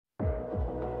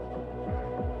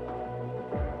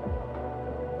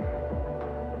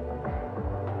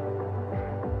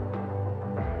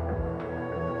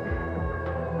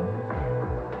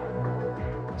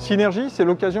Seanergy, c'est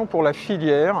l'occasion pour la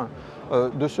filière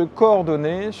de se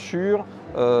coordonner sur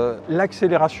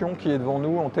l'accélération qui est devant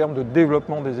nous en termes de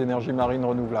développement des énergies marines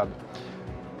renouvelables.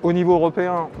 Au niveau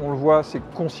européen, on le voit, c'est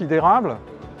considérable,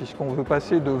 puisqu'on veut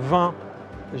passer de 20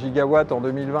 gigawatts en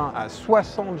 2020 à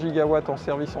 60 gigawatts en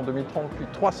service en 2030, puis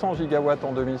 300 gigawatts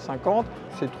en 2050.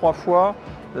 C'est 3 fois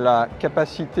la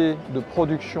capacité de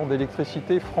production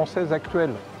d'électricité française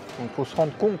actuelle. Donc il faut se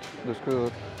rendre compte de ce que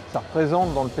ça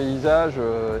représente dans le paysage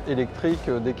électrique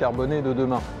décarboné de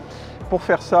demain. Pour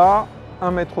faire ça,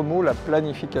 un maître mot, la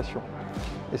planification.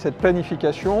 Et cette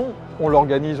planification, on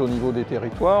l'organise au niveau des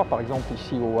territoires, par exemple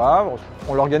ici au Havre.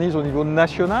 On l'organise au niveau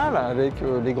national avec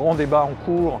les grands débats en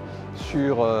cours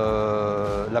sur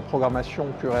la programmation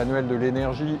pluriannuelle de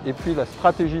l'énergie et puis la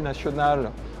stratégie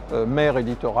nationale mer et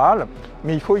littoral.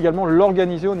 Mais il faut également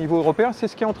l'organiser au niveau européen. C'est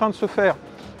ce qui est en train de se faire.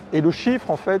 Et le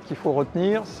chiffre en fait qu'il faut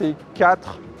retenir, c'est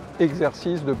 4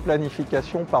 exercices de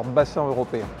planification par bassin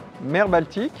européen. Mer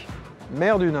Baltique,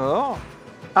 mer du Nord,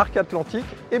 Arc Atlantique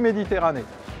et Méditerranée.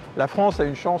 La France a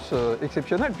une chance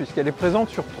exceptionnelle puisqu'elle est présente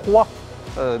sur 3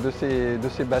 de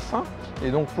ces bassins.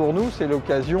 Et donc pour nous, c'est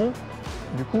l'occasion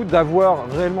du coup d'avoir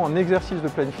réellement un exercice de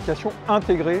planification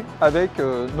intégré avec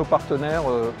nos partenaires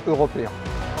européens.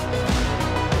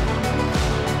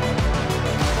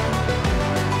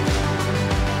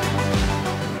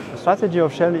 The strategy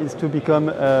of Shell is to become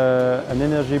an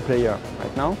energy player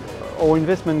right now. Our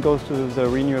investment goes to the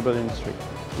renewable industry.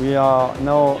 We are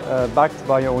now backed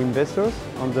by our investors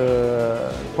on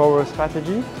the power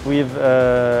strategy. We've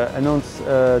announced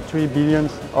 3 billion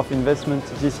of investment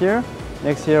this year.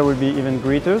 Next year will be even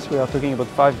greater. We are talking about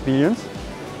 5 billion.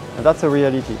 And that's a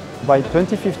reality. By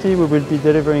 2050, we will be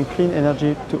delivering clean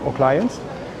energy to our clients.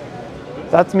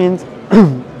 That means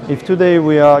if today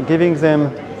we are giving them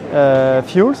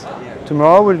fuels,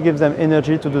 tomorrow we'll give them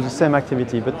energy to do the same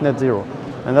activity, but net zero.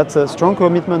 And that's a strong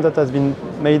commitment that has been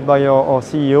made by our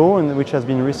CEO and which has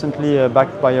been recently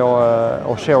backed by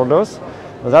our shareholders.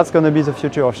 So that's going to be the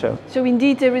future of Shell. So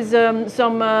indeed there is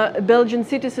some Belgian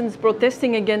citizens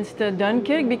protesting against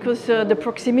Dunkirk because the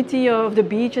proximity of the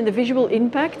beach and the visual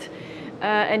impact.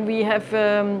 And we have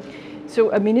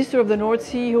so a minister of the North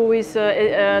Sea who is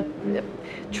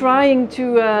trying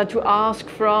to ask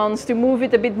France to move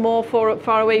it a bit more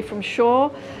far away from shore.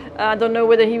 I don't know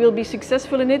whether he will be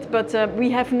successful in it, but we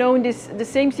have known the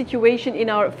same situation in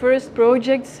our first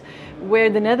projects where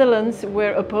the Netherlands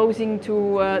were opposing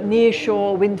to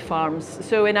near-shore wind farms.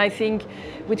 So, and I think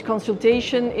with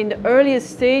consultation in the earliest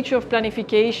stage of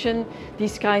planification,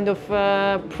 these kind of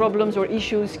problems or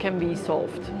issues can be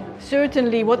solved.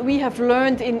 Certainly what we have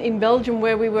learned in Belgium,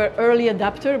 where we were early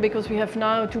adapter, because we have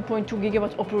now 2.2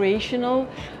 gigawatts operational,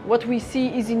 what we see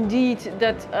is indeed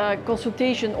that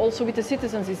consultation also with the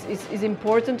citizens is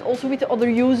important, also with the other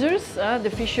users,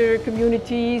 the fisher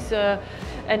communities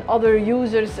and other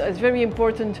users. It's very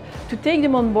important to take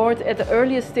them on board at the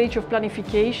earliest stage of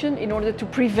planification in order to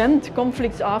prevent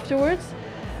conflicts afterwards.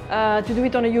 To do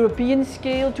it on a European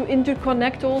scale, to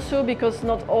interconnect also, because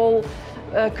not all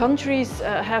countries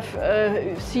have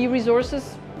sea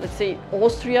resources. Let's say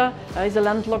Austria is a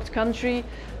landlocked country.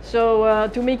 So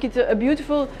to make it a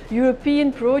beautiful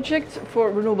European project for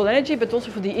renewable energy, but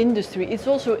also for the industry. It's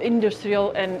also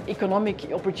industrial and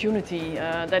economic opportunity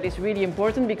that is really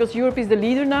important, because Europe is the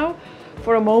leader now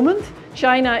for a moment.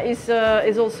 China is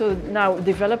also now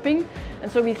developing,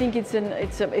 and so we think it's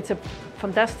a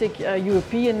fantastic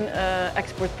European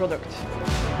export product.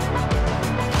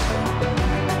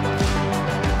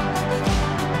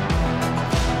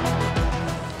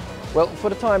 Well, for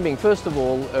the time being, first of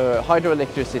all,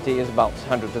 hydroelectricity is about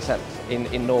 100%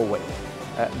 in Norway.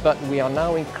 But we are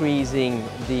now increasing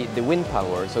the wind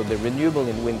power, so the renewable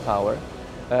in wind power.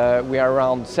 We are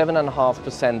around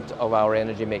 7.5% of our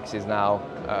energy mix is now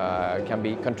can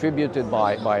be contributed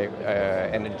by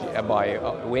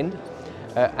wind.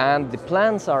 And the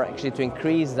plans are actually to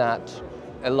increase that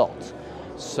a lot.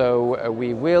 So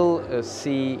we will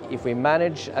see if we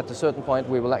manage at a certain point,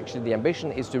 we will actually, the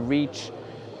ambition is to reach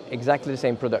exactly the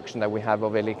same production that we have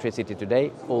of electricity today,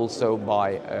 also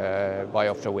by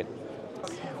offshore wind.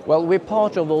 Well, we're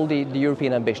part of all the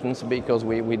European ambitions, because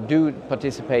we do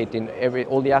participate in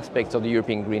all the aspects of the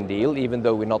European Green Deal, even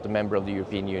though we're not a member of the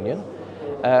European Union.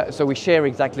 So we share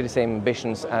exactly the same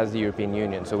ambitions as the European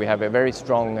Union. So we have a very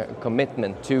strong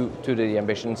commitment to the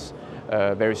ambitions,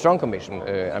 very strong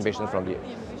ambitions from the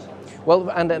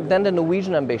Well, and then the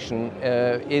Norwegian ambition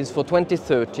is for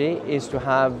 2030 is to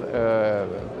have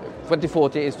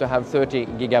 2040 is to have 30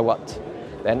 gigawatt,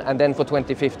 and then for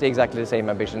 2050 exactly the same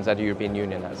ambitions that the European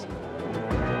Union has.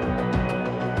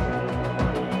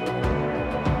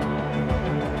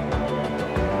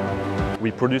 We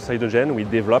produce hydrogen, we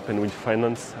develop and we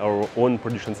finance our own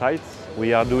production sites.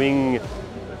 We are doing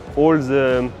all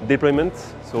the deployment,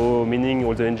 so meaning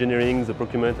all the engineering, the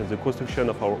procurement and the construction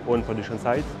of our own production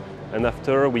sites. And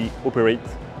after we operate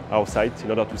our sites in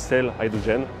order to sell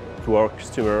hydrogen to our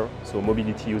customer, so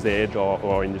mobility usage or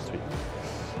our industry.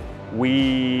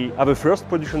 We have a first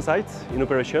production site in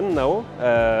operation now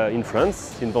in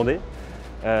France, in Vendée,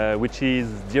 which is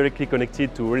directly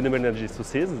connected to renewable energy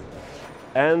sources.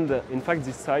 And in fact,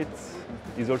 this site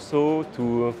is also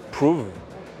to prove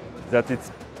that it's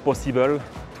possible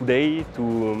today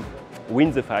to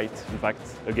win the fight, in fact,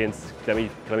 against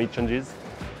climate changes,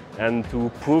 and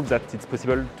to prove that it's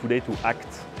possible today to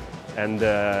act and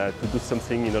to do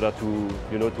something in order to,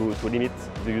 to limit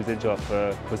the usage of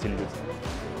fossil fuels.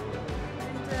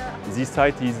 This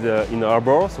site is in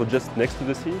Harbour, so just next to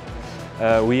the sea.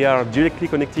 We are directly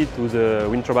connected to the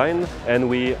wind turbine, and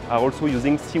we are also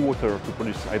using seawater to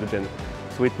produce hydrogen.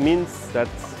 So it means that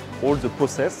all the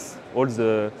process, all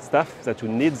the stuff that you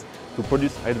need to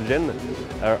produce hydrogen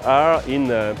are in,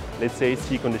 let's say,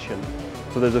 sea condition.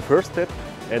 So that's the first step,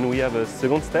 and we have a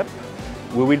second step.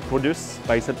 We will produce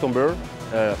by September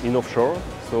in offshore.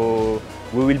 So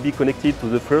we will be connected to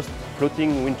the first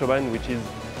floating wind turbine, which is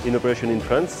in operation in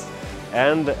France,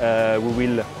 and we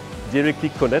will directly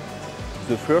connect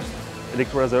the first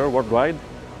electrolyzer worldwide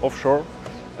offshore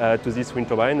to this wind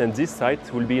turbine, and this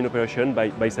site will be in operation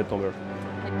by September.